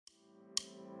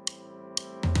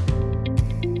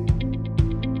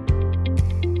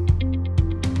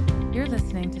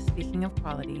Speaking of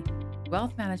Quality,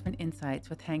 Wealth Management Insights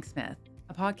with Hank Smith,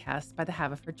 a podcast by the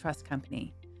Haverford Trust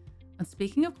Company. On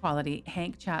Speaking of Quality,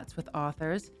 Hank chats with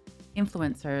authors,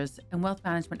 influencers, and wealth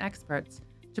management experts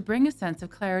to bring a sense of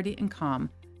clarity and calm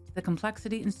to the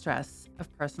complexity and stress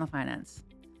of personal finance.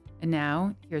 And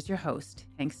now, here's your host,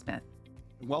 Hank Smith.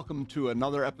 Welcome to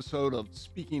another episode of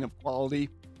Speaking of Quality,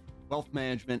 Wealth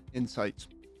Management Insights.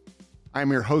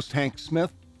 I'm your host, Hank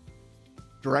Smith,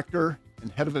 Director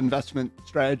and Head of Investment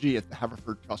Strategy at the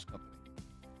Haverford Trust Company.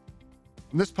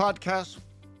 In this podcast,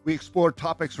 we explore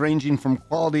topics ranging from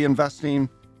quality investing,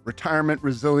 retirement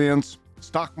resilience,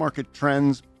 stock market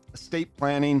trends, estate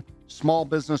planning, small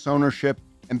business ownership,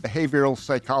 and behavioral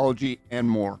psychology, and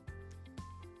more.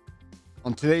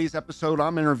 On today's episode,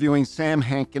 I'm interviewing Sam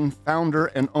Hankin,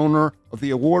 founder and owner of the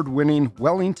award-winning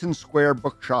Wellington Square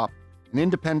Bookshop, an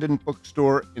independent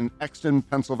bookstore in Exton,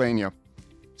 Pennsylvania.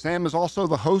 Sam is also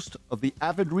the host of the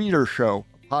Avid Reader Show,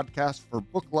 a podcast for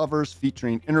book lovers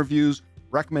featuring interviews,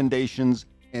 recommendations,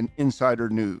 and insider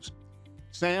news.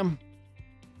 Sam,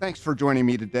 thanks for joining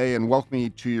me today and welcome me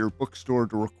to your bookstore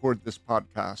to record this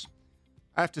podcast.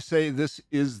 I have to say, this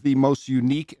is the most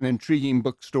unique and intriguing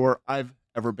bookstore I've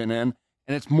ever been in,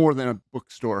 and it's more than a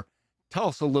bookstore. Tell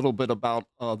us a little bit about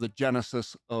the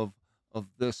genesis of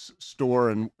this store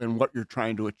and what you're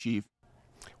trying to achieve.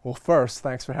 Well, first,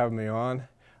 thanks for having me on.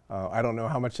 I don't know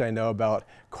how much I know about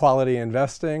quality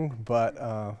investing, but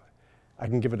I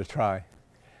can give it a try.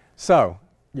 So,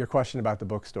 your question about the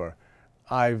bookstore.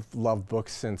 I've loved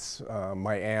books since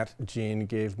my aunt Jean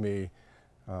gave me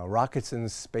Rockets in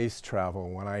Space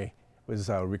Travel when I was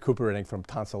recuperating from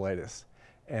tonsillitis.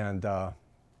 And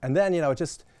then,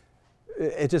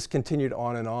 it just continued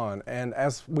on and on. And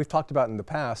as we've talked about in the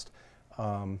past,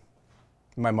 my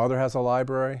mother has a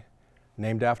library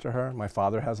named after her. My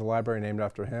father has a library named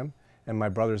after him. And my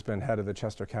brother's been head of the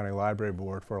Chester County Library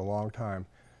Board for a long time.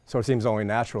 So it seems only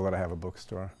natural that I have a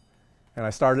bookstore. And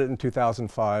I started in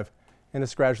 2005, and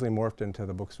it's gradually morphed into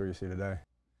the bookstore you see today.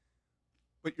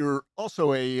 But you're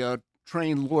also a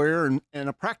trained lawyer and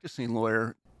a practicing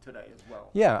lawyer today as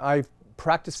well. Yeah, I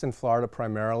practiced in Florida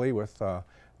primarily with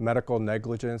medical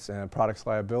negligence and products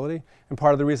liability. And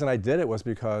part of the reason I did it was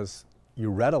because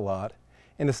you read a lot,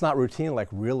 and it's not routine like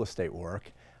real estate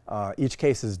work. Each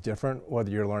case is different,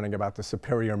 whether you're learning about the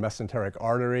superior mesenteric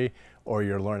artery or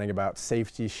you're learning about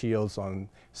safety shields on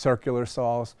circular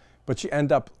saws, but you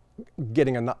end up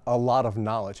getting a lot of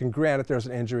knowledge. And granted, there's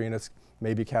an injury and it's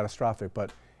maybe catastrophic,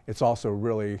 but it's also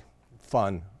really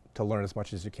fun to learn as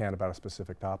much as you can about a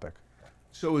specific topic.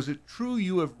 So is it true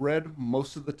you have read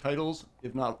most of the titles,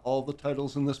 if not all the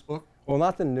titles in this book? Well,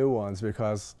 not the new ones,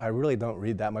 because I really don't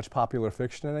read that much popular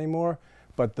fiction anymore,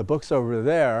 but the books over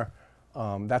there,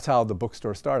 that's how the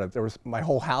bookstore started. My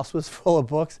whole house was full of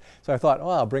books, so I thought, oh,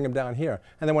 I'll bring them down here.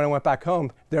 And then when I went back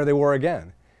home, there they were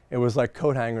again. It was like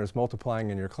coat hangers multiplying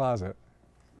in your closet.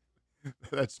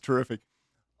 That's terrific.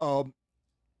 Now,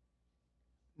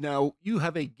 you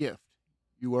have a gift.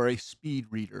 You are a speed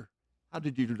reader. How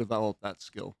did you develop that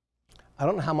skill? I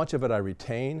don't know how much of it I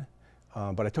retain,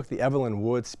 but I took the Evelyn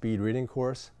Wood speed reading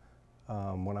course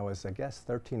when I was,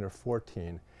 13 or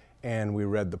 14. And we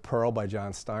read The Pearl by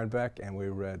John Steinbeck, and we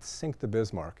read Sink to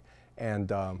Bismarck.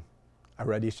 And I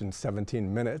read each in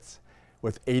 17 minutes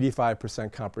with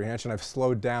 85% comprehension. I've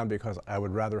slowed down because I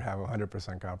would rather have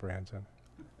 100% comprehension.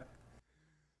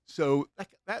 So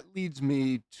that leads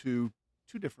me to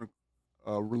two different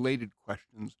related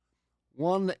questions.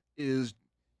 One is,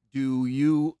 do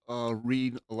you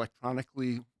read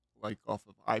electronically, like off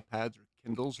of iPads or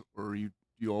Kindles, or do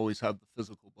you always have the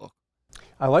physical book?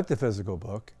 I like the physical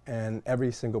book, and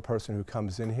every single person who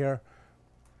comes in here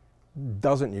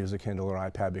doesn't use a Kindle or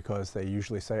iPad because they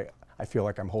usually say, I feel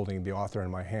like I'm holding the author in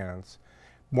my hands.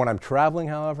 When I'm traveling,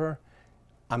 however,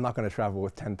 I'm not going to travel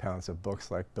with 10 pounds of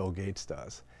books like Bill Gates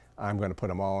does. I'm going to put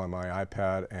them all on my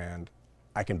iPad, and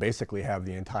I can basically have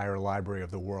the entire library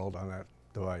of the world on that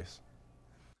device.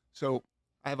 So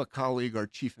I have a colleague, our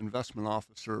chief investment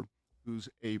officer, who's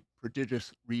a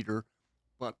prodigious reader,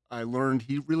 but I learned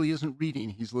he really isn't reading.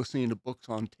 He's listening to books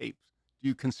on tapes. Do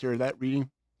you consider that reading?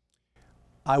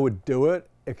 I would do it,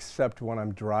 except when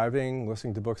I'm driving,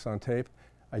 listening to books on tape.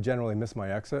 I generally miss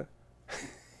my exit.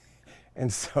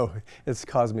 And so it's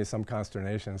caused me some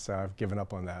consternation, so I've given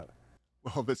up on that.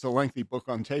 Well, if it's a lengthy book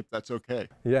on tape, that's okay.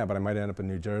 Yeah, but I might end up in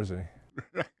New Jersey.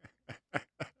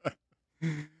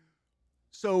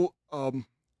 So,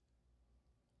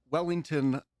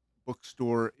 Wellington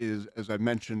Bookstore is, as I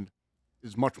mentioned,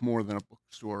 is much more than a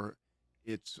bookstore.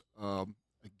 It's a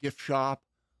gift shop,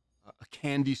 a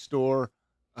candy store,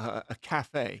 a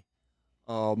cafe.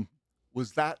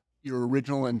 Was that your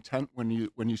original intent when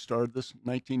you started this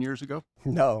 19 years ago?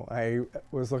 No, I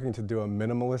was looking to do a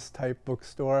minimalist type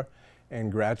bookstore,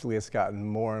 and gradually it's gotten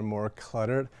more and more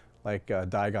cluttered, like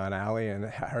Diagon Alley and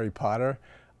Harry Potter.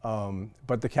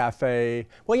 But the cafe,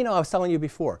 well, I was telling you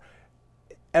before,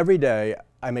 every day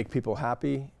I make people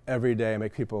happy, every day I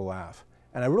make people laugh.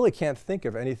 And I really can't think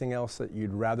of anything else that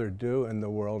you'd rather do in the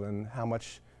world, and how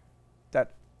much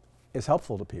that is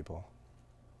helpful to people.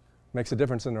 Makes a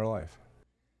difference in their life.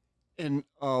 And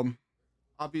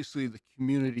obviously the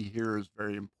community here is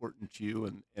very important to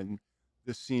you, and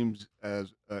this seems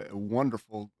as a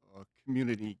wonderful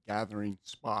community gathering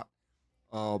spot.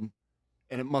 And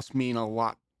it must mean a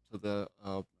lot to the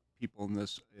people in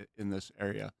this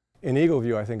area. In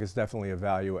Eagleview, I think it's definitely a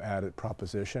value-added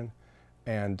proposition,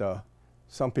 and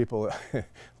some people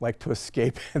like to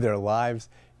escape their lives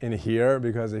in here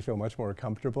because they feel much more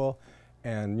comfortable.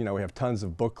 And we have tons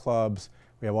of book clubs,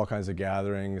 we have all kinds of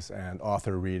gatherings and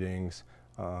author readings,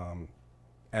 and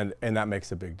that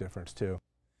makes a big difference too.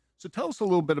 So tell us a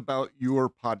little bit about your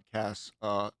podcast,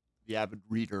 The Avid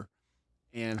Reader,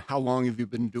 and how long have you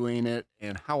been doing it,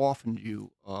 and how often do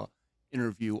you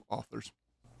interview authors?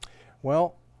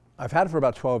 Well, I've had it for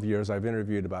about 12 years. I've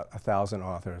interviewed about 1,000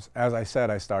 authors. As I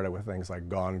said, I started with things like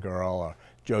Gone Girl, or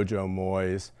Jojo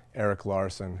Moyes, Eric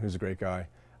Larson, who's a great guy,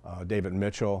 David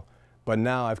Mitchell. But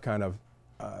now I've kind of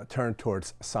turned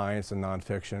towards science and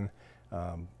nonfiction,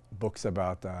 books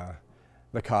about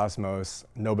the cosmos,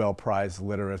 Nobel Prize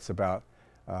literates about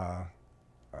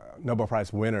Nobel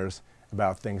Prize winners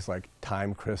about things like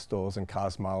time crystals and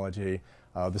cosmology,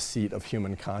 the seat of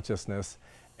human consciousness.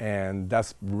 And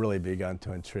that's really begun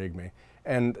to intrigue me.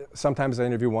 And sometimes I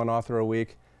interview one author a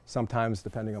week. Sometimes,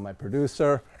 depending on my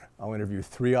producer, I'll interview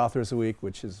 3 authors a week,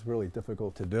 which is really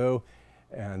difficult to do.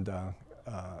 And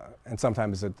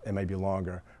sometimes it may be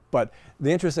longer. But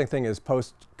the interesting thing is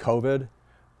post-COVID,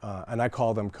 and I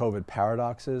call them COVID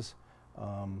paradoxes,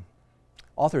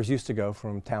 authors used to go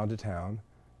from town to town,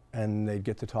 and they'd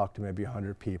get to talk to maybe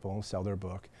 100 people and sell their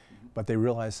book. But they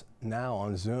realize now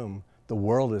on Zoom, the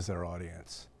world is their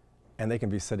audience, and they can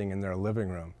be sitting in their living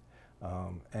room.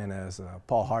 And as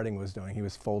Paul Harding was doing, he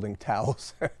was folding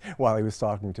towels while he was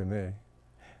talking to me,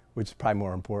 which is probably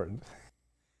more important.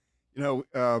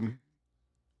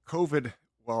 COVID,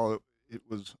 while it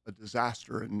was a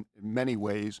disaster in many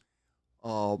ways,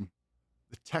 the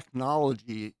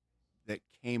technology that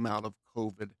came out of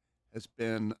COVID has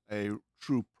been a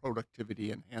true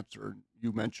productivity enhancer.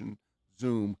 You mentioned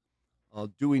Zoom.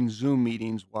 Doing Zoom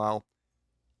meetings, while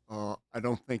I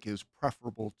don't think is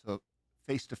preferable to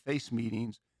face-to-face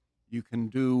meetings, you can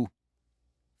do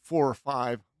 4 or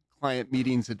 5 client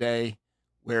meetings a day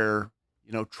where,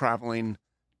 traveling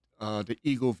to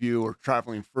Eagleview or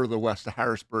traveling further west to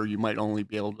Harrisburg, you might only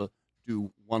be able to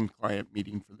do 1 client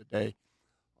meeting for the day.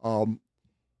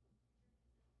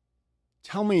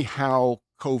 Tell me how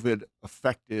COVID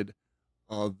affected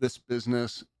this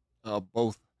business,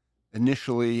 both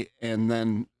initially and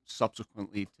then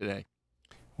subsequently today.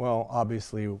 Well,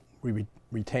 obviously, we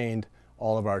retained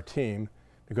all of our team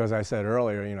because I said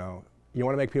earlier, you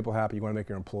want to make people happy, you want to make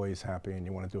your employees happy, and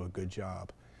you want to do a good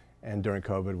job. And during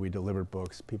COVID, we delivered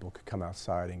books. People could come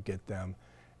outside and get them.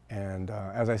 And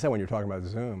as I said, when you're talking about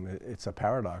Zoom, it's a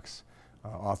paradox.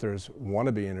 Authors want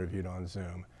to be interviewed on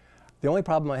Zoom. The only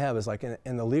problem I have is, like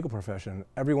in the legal profession,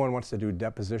 everyone wants to do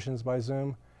depositions by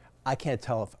Zoom. I can't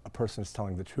tell if a person is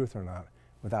telling the truth or not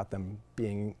without them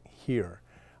being here,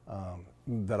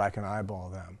 that I can eyeball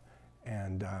them.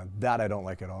 And that I don't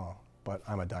like at all, but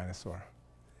I'm a dinosaur.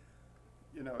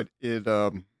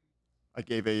 I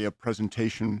gave a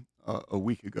presentation a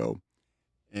week ago,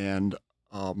 and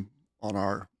on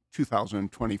our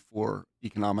 2024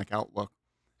 economic outlook,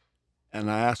 and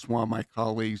I asked one of my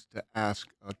colleagues to ask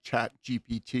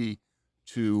ChatGPT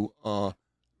to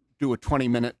do a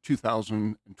 20-minute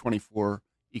 2024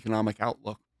 economic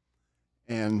outlook.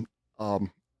 And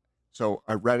so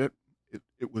I read it.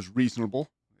 It was reasonable.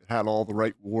 It had all the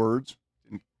right words.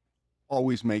 It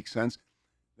always makes sense.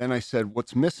 Then I said,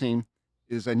 what's missing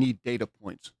is I need data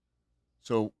points.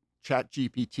 So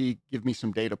ChatGPT, give me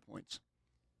some data points.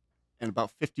 And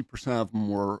about 50% of them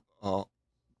were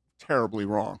terribly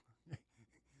wrong.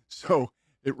 So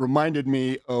it reminded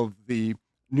me of the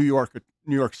New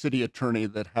York City attorney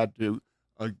that had to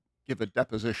give a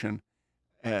deposition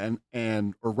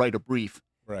or write a brief,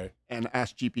 Right. and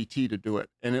ask GPT to do it.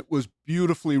 And it was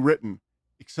beautifully written,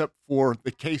 except for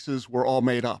the cases were all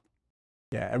made up.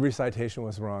 Yeah, every citation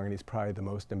was wrong, and he's probably the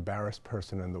most embarrassed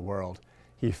person in the world.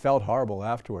 He felt horrible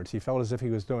afterwards. He felt as if he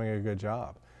was doing a good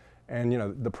job. And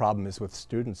the problem is with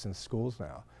students in schools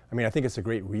now. I mean, I think it's a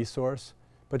great resource,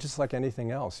 But just like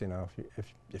anything else,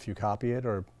 if you copy it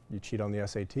or you cheat on the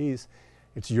SATs,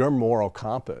 it's your moral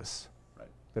compass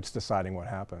that's deciding what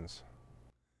happens.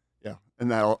 Yeah, and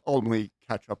that'll ultimately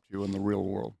catch up to you in the real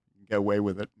world. You can get away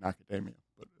with it in academia,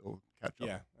 but it'll catch up.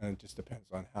 Yeah, and it just depends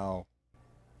on how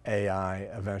AI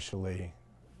eventually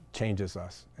changes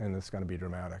us, and it's going to be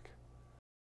dramatic.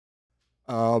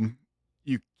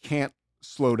 You can't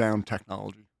slow down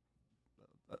technology.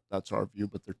 That's our view,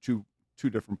 but there are two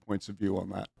different points of view on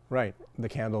that. Right. The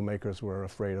candle makers were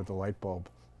afraid of the light bulb,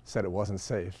 said it wasn't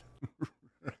safe.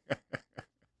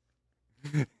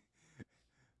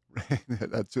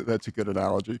 That's a good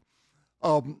analogy.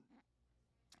 What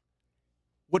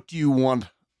do you want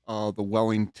the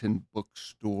Wellington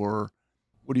bookstore?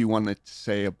 What do you want it to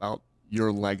say about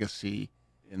your legacy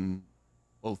in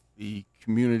both the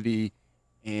community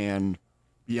and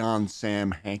beyond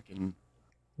Sam Hankin?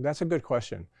 That's a good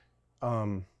question.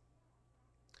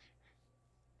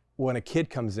 When a kid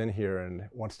comes in here and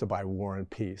wants to buy War and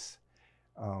Peace,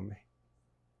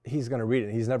 he's going to read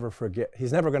it. He's never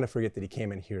going to forget that he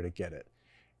came in here to get it.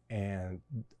 And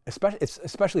it's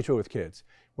especially true with kids.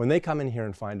 When they come in here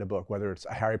and find a book, whether it's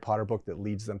a Harry Potter book that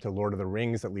leads them to Lord of the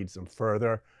Rings, that leads them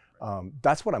further,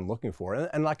 that's what I'm looking for.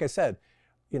 And like I said,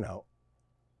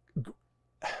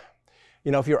 if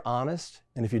you're honest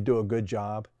and if you do a good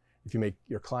job, if you make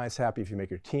your clients happy, if you make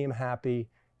your team happy,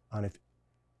 and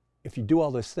if you do all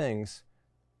those things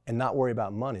and not worry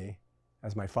about money,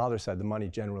 as my father said, the money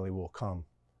generally will come.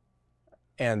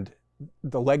 And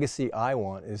the legacy I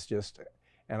want is just,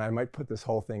 and I might put this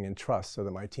whole thing in trust so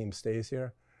that my team stays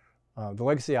here. The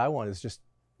legacy I want is just,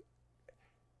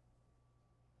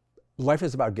 life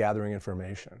is about gathering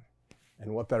information,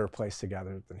 and what better place to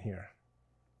gather it than here?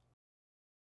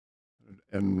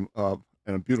 And a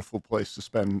beautiful place to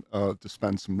spend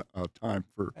some time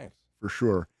for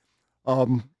sure.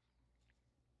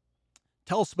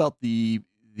 Tell us about the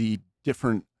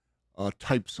different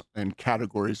types and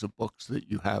categories of books that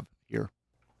you have here.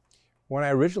 When I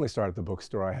originally started the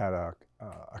bookstore, I had a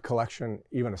collection,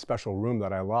 even a special room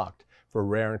that I locked for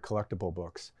rare and collectible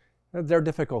books. They're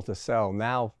difficult to sell.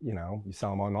 Now, you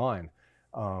sell them online.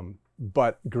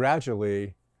 But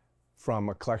gradually, from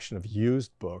a collection of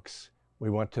used books, we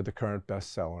went to the current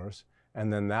bestsellers,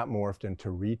 and then that morphed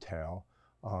into retail.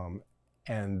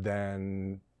 And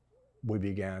then we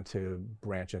began to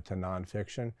branch into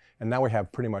nonfiction. And now we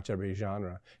have pretty much every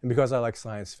genre. And because I like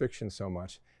science fiction so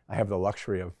much, I have the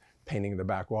luxury of painting the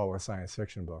back wall with science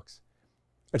fiction books.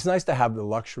 It's nice to have the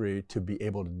luxury to be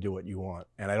able to do what you want,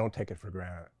 and I don't take it for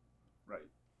granted. Right.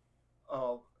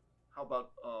 How about,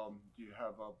 do you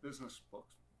have business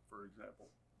books, for example?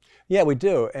 Yeah, we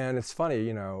do. And it's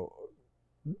funny,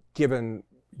 given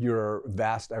your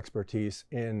vast expertise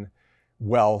in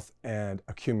wealth and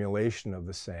accumulation of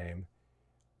the same,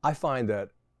 I find that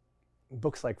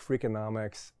books like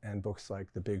Freakonomics and books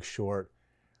like The Big Short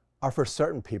are for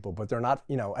certain people, but they're not,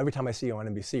 every time I see you on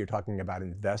NBC, you're talking about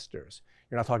investors.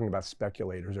 You're not talking about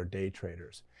speculators or day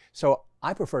traders. So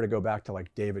I prefer to go back to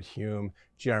like David Hume,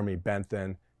 Jeremy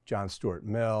Bentham, John Stuart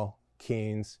Mill,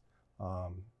 Keynes,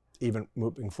 even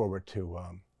moving forward to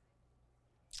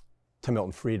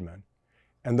Milton Friedman.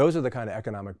 And those are the kind of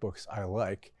economic books I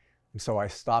like. And so I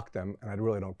stock them, and I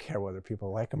really don't care whether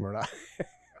people like them or not,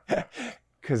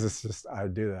 because it's just, I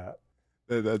do that.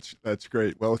 That's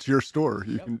great. Well, it's your store.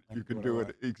 You can do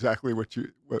it exactly what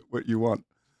you want.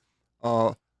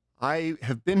 I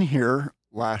have been here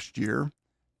last year,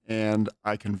 and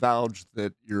I can vouch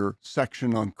that your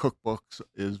section on cookbooks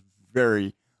is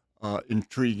very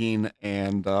intriguing,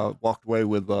 and walked away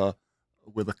with a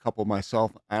couple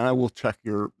myself. And I will check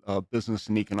your business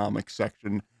and economics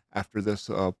section after this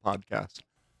podcast.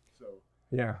 So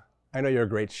yeah, I know you're a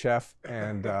great chef,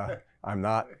 and I'm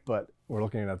not, but we're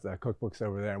looking at the cookbooks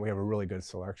over there, and we have a really good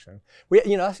selection.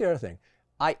 That's the other thing.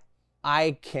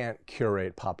 I can't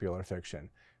curate popular fiction,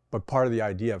 but part of the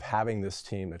idea of having this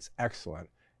team that's excellent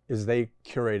is they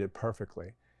curate it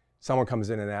perfectly. Someone comes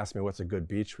in and asks me what's a good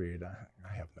beach read.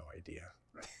 I have no idea.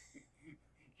 Right.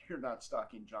 You're not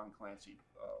stocking John Clancy.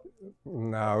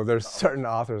 No, there's certain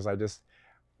authors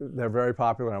they're very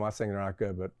popular. I'm not saying they're not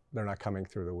good, but they're not coming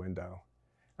through the window.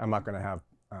 I'm not going to have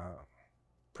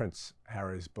Prince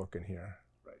Harry's book in here.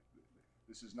 Right.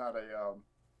 This is not a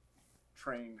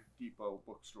train depot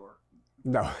bookstore.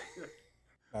 No, not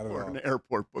at or all. An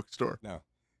airport bookstore. No.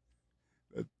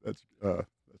 That's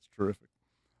terrific.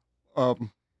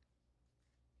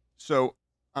 So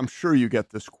I'm sure you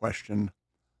get this question,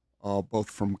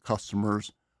 both from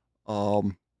customers.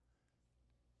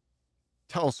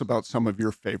 Tell us about some of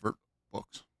your favorite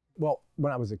books. Well,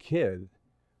 when I was a kid,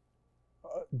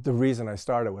 the reason I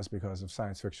started was because of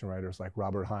science fiction writers like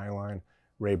Robert Heinlein,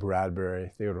 Ray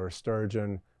Bradbury, Theodore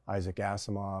Sturgeon, Isaac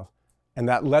Asimov. And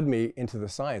that led me into the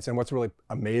science. And what's really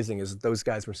amazing is that those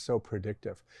guys were so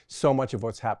predictive. So much of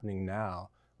what's happening now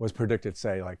was predicted,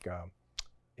 say, like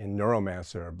in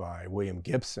Neuromancer by William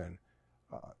Gibson.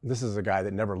 This is a guy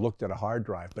that never looked at a hard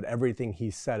drive, but everything he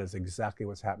said is exactly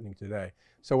what's happening today.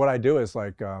 So what I do is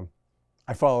like,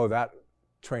 I follow that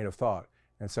train of thought.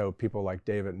 And so people like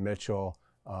David Mitchell,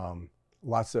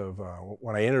 lots of,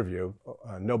 when I interview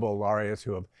Nobel laureates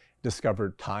who have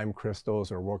discovered time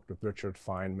crystals or worked with Richard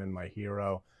Feynman, my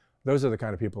hero, those are the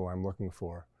kind of people I'm looking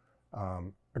for.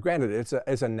 Granted,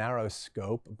 it's a narrow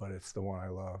scope, but it's the one I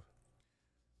love.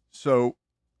 So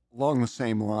along the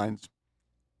same lines,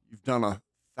 you've done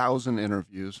 1,000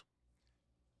 interviews.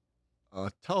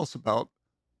 Tell us about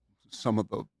some of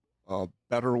the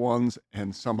better ones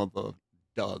and some of the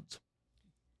duds.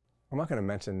 I'm not going to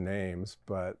mention names,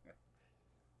 but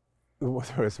there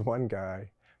was one guy,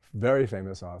 very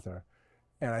famous author,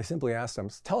 and I simply asked him,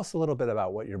 tell us a little bit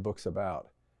about what your book's about.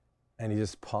 And he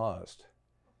just paused,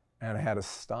 and I had to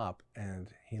stop, and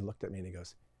he looked at me and he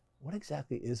goes, what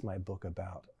exactly is my book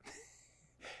about?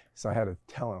 So I had to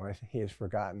tell him he has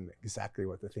forgotten exactly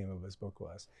what the theme of his book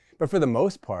was. But for the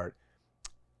most part,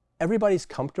 everybody's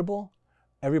comfortable,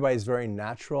 everybody's very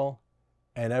natural,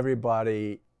 and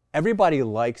everybody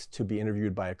likes to be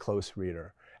interviewed by a close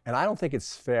reader. And I don't think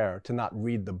it's fair to not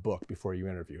read the book before you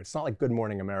interview. It's not like Good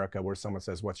Morning America where someone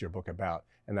says, what's your book about?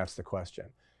 And that's the question.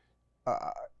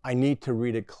 I need to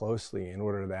read it closely in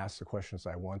order to ask the questions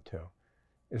I want to.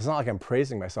 It's not like I'm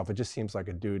praising myself. It just seems like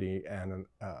a duty and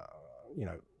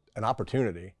an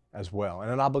opportunity as well,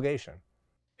 and an obligation.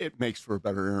 It makes for a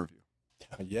better interview.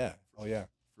 Yeah. Oh, yeah.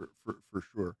 For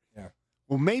sure. Yeah.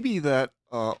 Well, maybe that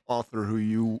author who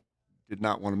you did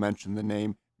not want to mention the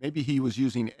name, maybe he was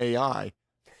using AI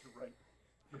to write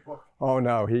the book. Oh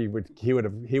no, he would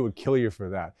kill you for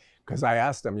that. Because I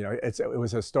asked him, it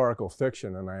was historical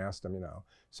fiction, and I asked him,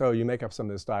 so you make up some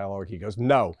of this dialogue. He goes,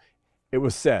 no, it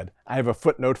was said. I have a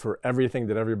footnote for everything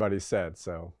that everybody said.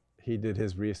 So he did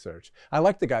his research. I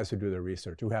like the guys who do their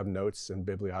research, who have notes and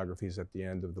bibliographies at the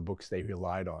end of the books they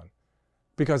relied on.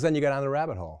 Because then you go down the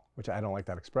rabbit hole, which I don't like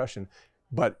that expression.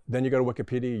 But then you go to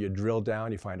Wikipedia, you drill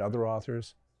down, you find other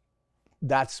authors.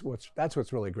 That's what's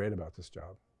really great about this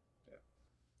job. Yeah.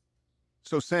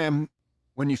 So Sam,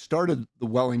 when you started the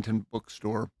Wellington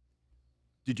bookstore,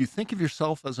 did you think of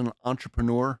yourself as an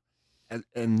entrepreneur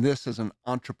and this as an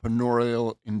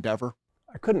entrepreneurial endeavor?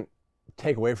 I couldn't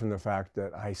take away from the fact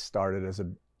that I started as a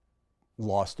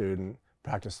law student,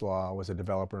 practiced law, was a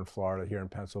developer in Florida, here in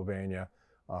Pennsylvania,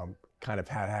 kind of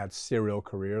had serial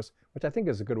careers, which I think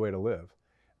is a good way to live.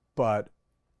 But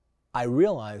I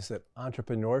realized that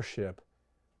entrepreneurship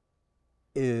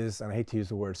is, and I hate to use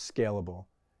the word scalable,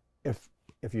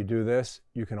 if you do this,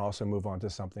 you can also move on to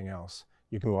something else.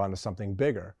 You can move on to something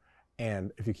bigger.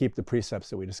 And if you keep the precepts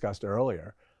that we discussed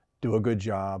earlier, do a good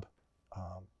job,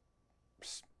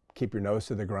 keep your nose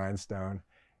to the grindstone,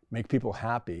 make people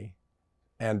happy.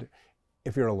 And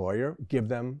if you're a lawyer, give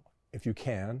them, if you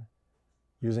can,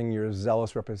 using your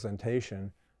zealous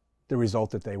representation, the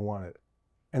result that they wanted.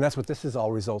 And that's what this is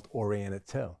all result-oriented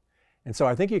too. And so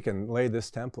I think you can lay this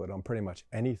template on pretty much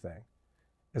anything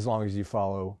as long as you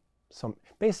follow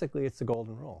basically it's the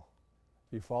golden rule.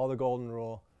 If you follow the golden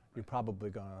rule, you're probably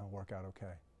gonna work out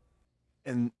okay.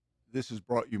 And this has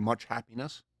brought you much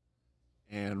happiness,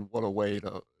 and what a way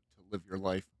to live your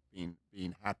life, being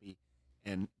happy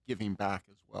and giving back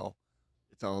as well.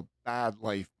 It's a bad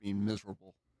life being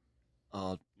miserable,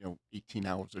 18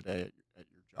 hours a day at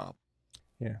your job.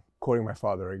 Yeah, quoting my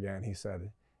father again, he said,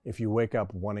 if you wake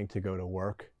up wanting to go to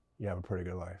work, you have a pretty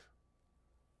good life.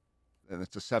 And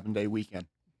it's a 7-day weekend.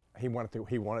 He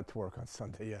wanted to work on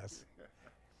Sunday, yes.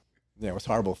 Yeah, it was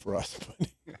horrible for us.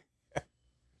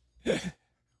 But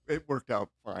it worked out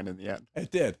fine in the end.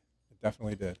 It did. It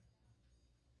definitely did.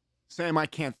 Sam, I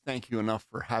can't thank you enough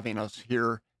for having us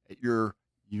here at your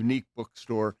unique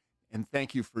bookstore, and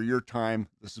thank you for your time.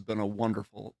 This has been a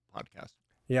wonderful podcast.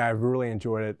 Yeah, I've really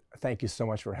enjoyed it. Thank you so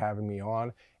much for having me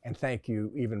on, and thank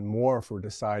you even more for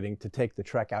deciding to take the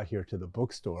trek out here to the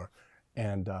bookstore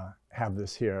and have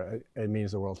this here. It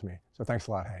means the world to me. So thanks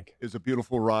a lot, Hank. It was a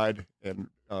beautiful ride and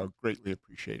greatly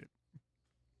appreciate it.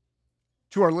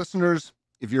 To our listeners,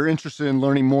 if you're interested in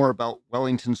learning more about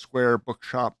Wellington Square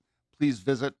Bookshop, please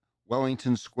visit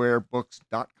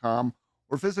wellingtonsquarebooks.com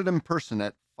or visit in person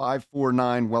at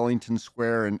 549 Wellington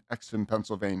Square in Exton,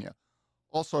 Pennsylvania.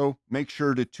 Also, make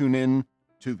sure to tune in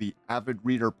to the Avid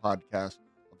Reader podcast,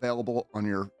 available on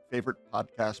your favorite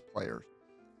podcast players.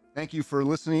 Thank you for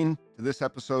listening to this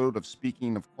episode of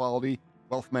Speaking of Quality,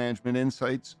 Wealth Management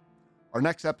Insights. Our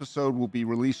next episode will be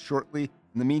released shortly.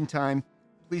 In the meantime,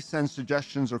 please send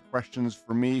suggestions or questions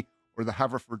for me or the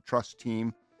Haverford Trust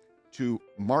team to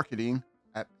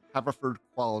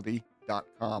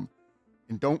marketing@haverfordquality.com.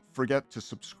 And don't forget to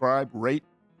subscribe, rate,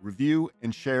 review,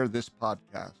 and share this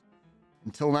podcast.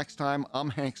 Until next time, I'm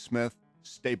Hank Smith.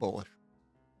 Stay bullish.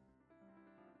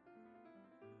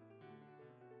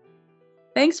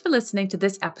 Thanks for listening to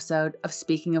this episode of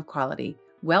Speaking of Quality,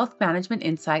 Wealth Management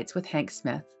Insights with Hank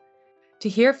Smith. To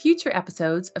hear future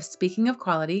episodes of Speaking of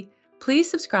Quality, please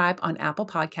subscribe on Apple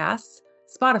Podcasts,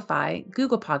 Spotify,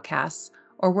 Google Podcasts,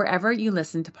 or wherever you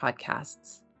listen to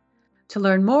podcasts. To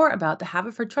learn more about the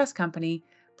Haverford Trust Company,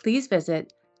 please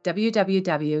visit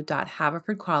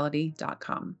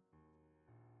www.haverfordquality.com.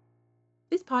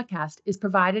 This podcast is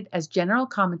provided as general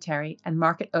commentary and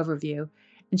market overview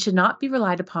and should not be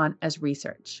relied upon as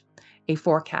research, a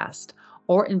forecast,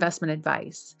 or investment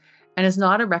advice, and is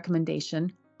not a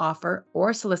recommendation, offer,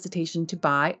 or solicitation to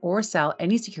buy or sell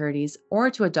any securities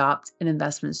or to adopt an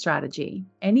investment strategy.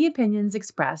 Any opinions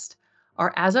expressed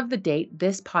are as of the date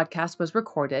this podcast was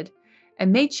recorded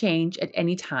and may change at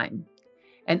any time,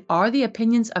 and are the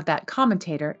opinions of that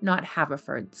commentator, not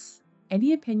Haverford's.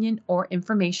 Any opinion or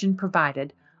information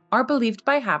provided are believed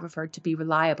by Haverford to be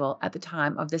reliable at the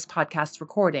time of this podcast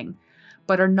recording,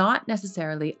 but are not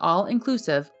necessarily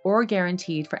all-inclusive or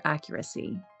guaranteed for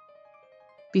accuracy.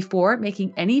 Before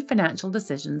making any financial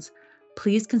decisions,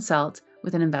 please consult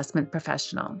with an investment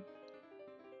professional.